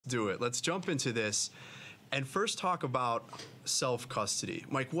do it. Let's jump into this and first talk about self-custody.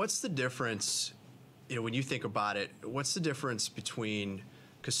 Mike, what's the difference, when you think about it, what's the difference between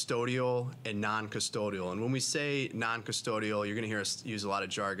custodial and non-custodial? And when we say non-custodial, you're going to hear us use a lot of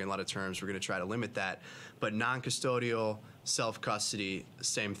jargon, a lot of terms. We're going to try to limit that. But non-custodial, self-custody,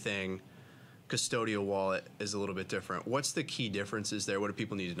 same thing. Custodial wallet is a little bit different. What's the key differences there? What do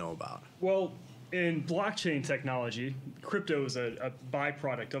people need to know about? Well, in blockchain technology, crypto is a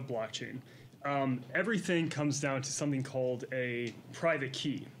byproduct of blockchain. Everything comes down to something called a private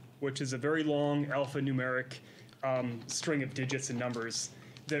key, which is a very long alphanumeric string of digits and numbers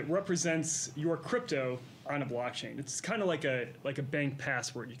that represents your crypto on a blockchain. It's kind of like a bank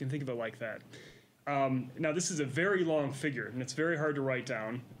password. You can think of it like that. Now, this is a very long figure, and it's very hard to write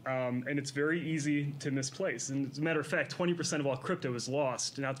down, and it's very easy to misplace. And as a matter of fact, 20% of all crypto is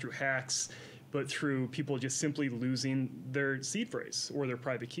lost, not through hacks, but through people just simply losing their seed phrase or their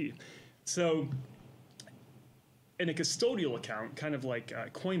private key. So in a custodial account, kind of like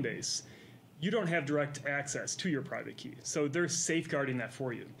Coinbase, you don't have direct access to your private key. So they're safeguarding that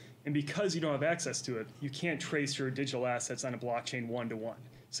for you. And because you don't have access to it, you can't trace your digital assets on a blockchain one-to-one.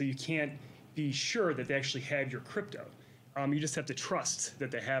 So you can't be sure that they actually have your crypto. You just have to trust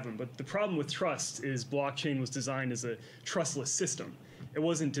that they have them. But the problem with trust is blockchain was designed as a trustless system. It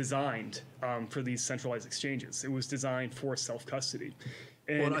wasn't designed for these centralized exchanges. It was designed for self-custody.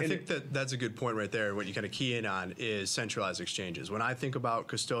 And I think that's a good point right there. What you kind of key in on is centralized exchanges. When I think about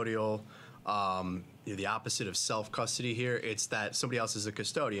custodial, the opposite of self-custody here, it's that somebody else is a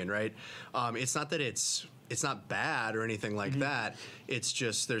custodian, right? It's not that it's not bad or anything like that. It's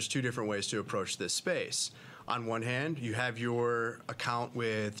just there's two different ways to approach this space. On one hand, you have your account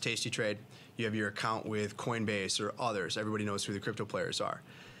with tastytrade. You have your account with Coinbase or others. Everybody knows who the crypto players are.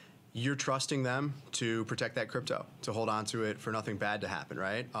 You're trusting them to protect that crypto, to hold on to it for nothing bad to happen,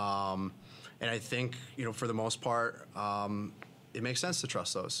 right? And I think, for the most part, it makes sense to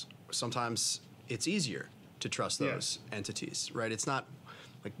trust those. Sometimes it's easier to trust those entities, right? It's not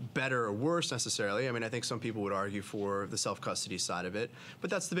like better or worse necessarily. I mean, I think some people would argue for the self-custody side of it, but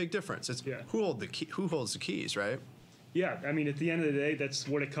that's the big difference. It's who holds the keys, right? Yeah, I mean, at the end of the day, that's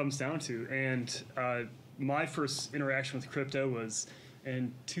what it comes down to. And my first interaction with crypto was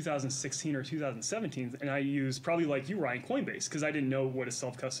in 2016 or 2017, and I used, probably like you, Ryan, Coinbase, because I didn't know what a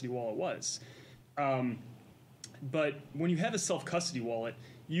self-custody wallet was. But when you have a self-custody wallet,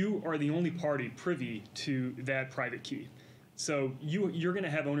 you are the only party privy to that private key. So you're going to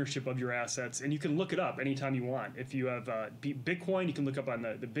have ownership of your assets, and you can look it up anytime you want. If you have Bitcoin, you can look up on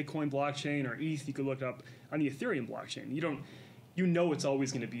the Bitcoin blockchain, or ETH, you can look up on the Ethereum blockchain. You know it's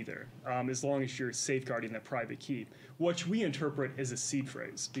always going to be there, as long as you're safeguarding that private key, which we interpret as a seed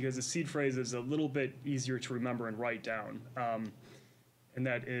phrase, because the seed phrase is a little bit easier to remember and write down. And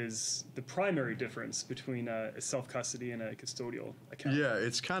that is the primary difference between a self-custody and a custodial account. Yeah,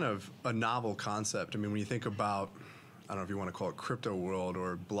 it's kind of a novel concept. I mean, when you think about, I don't know if you want to call it crypto world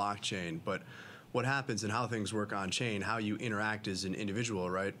or blockchain, but what happens and how things work on chain, how you interact as an individual,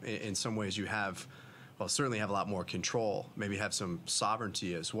 right? In some ways you certainly have a lot more control, maybe have some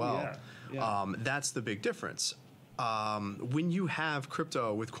sovereignty as well. Yeah. That's the big difference. When you have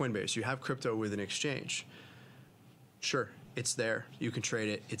crypto with Coinbase, you have crypto with an exchange. Sure, it's there. You can trade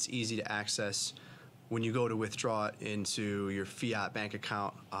it. It's easy to access. When you go to withdraw it into your fiat bank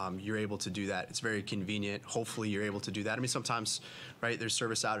account, you're able to do that. It's very convenient. Hopefully, you're able to do that. I mean, sometimes, right, there's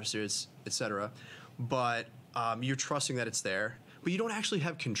service outages, et cetera. But you're trusting that it's there. But you don't actually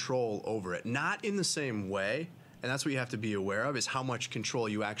have control over it. Not in the same way, and that's what you have to be aware of, is how much control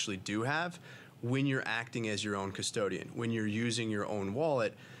you actually do have when you're acting as your own custodian, when you're using your own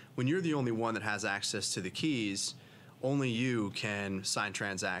wallet, when you're the only one that has access to the keys. Only you can sign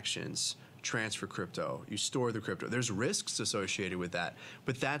transactions, transfer crypto, you store the crypto. There's risks associated with that,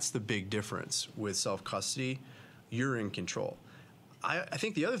 but that's the big difference with self-custody. You're in control. I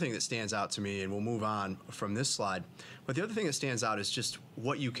think the other thing that stands out to me, and we'll move on from this slide, but the other thing that stands out is just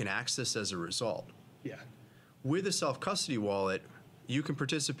what you can access as a result. Yeah. With a self-custody wallet, you can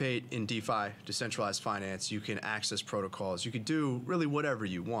participate in DeFi, decentralized finance. You can access protocols. You can do really whatever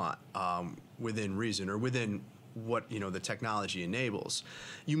you want within reason or within what the technology enables.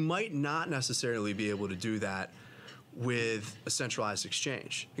 You might not necessarily be able to do that with a centralized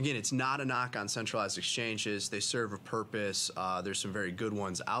exchange. Again, it's not a knock on centralized exchanges. They serve a purpose. There's some very good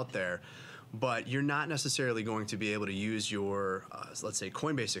ones out there, but you're not necessarily going to be able to use your, let's say,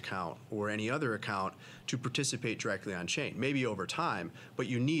 Coinbase account or any other account to participate directly on chain. Maybe over time, but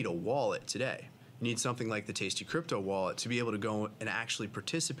you need a wallet today. You need something like the tastycrypto wallet to be able to go and actually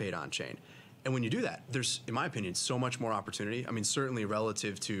participate on chain. And when you do that, there's, in my opinion, so much more opportunity. I mean, certainly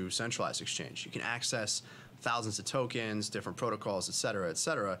relative to centralized exchange. You can access thousands of tokens, different protocols, et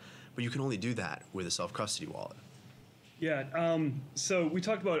cetera, but you can only do that with a self-custody wallet. Yeah, so we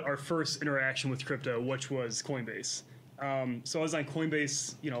talked about our first interaction with crypto, which was Coinbase. So I was on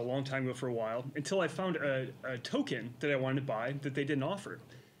Coinbase, a long time ago for a while, until I found a token that I wanted to buy that they didn't offer.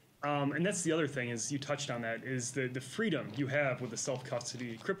 And that's the other thing, is you touched on that, is the freedom you have with a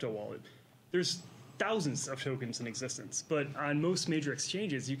self-custody crypto wallet. There's thousands of tokens in existence, but on most major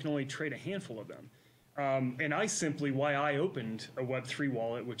exchanges, you can only trade a handful of them. And why I opened a Web3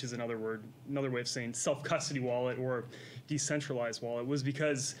 wallet, which is another way of saying self-custody wallet or decentralized wallet, was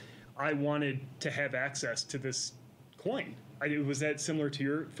because I wanted to have access to this coin. Was that similar to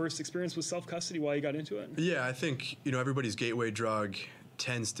your first experience with self-custody, why you got into it? Yeah, I think, everybody's gateway drug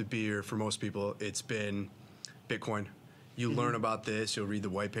tends to be, or for most people, it's been Bitcoin. You learn about this, you'll read the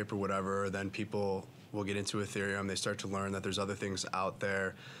white paper, whatever, then people will get into Ethereum. They start to learn that there's other things out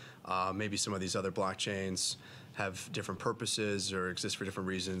there. Maybe some of these other blockchains have different purposes or exist for different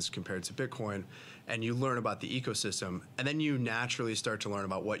reasons compared to Bitcoin. And you learn about the ecosystem, and then you naturally start to learn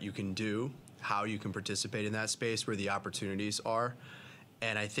about what you can do, how you can participate in that space, where the opportunities are.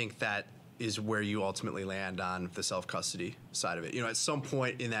 And I think that is where you ultimately land on the self-custody side of it. At some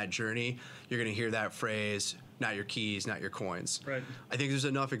point in that journey, you're going to hear that phrase, not your keys, not your coins. Right. I think there's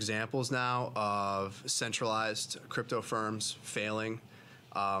enough examples now of centralized crypto firms failing.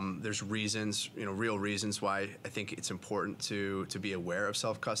 There's reasons, real reasons why I think it's important to be aware of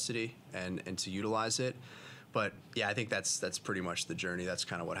self-custody and to utilize it. But yeah, I think that's pretty much the journey. That's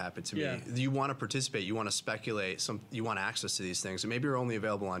kind of what happened to me. You want to participate, you want to speculate, you want access to these things, and maybe you're only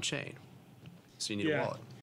available on chain. So you need a wallet.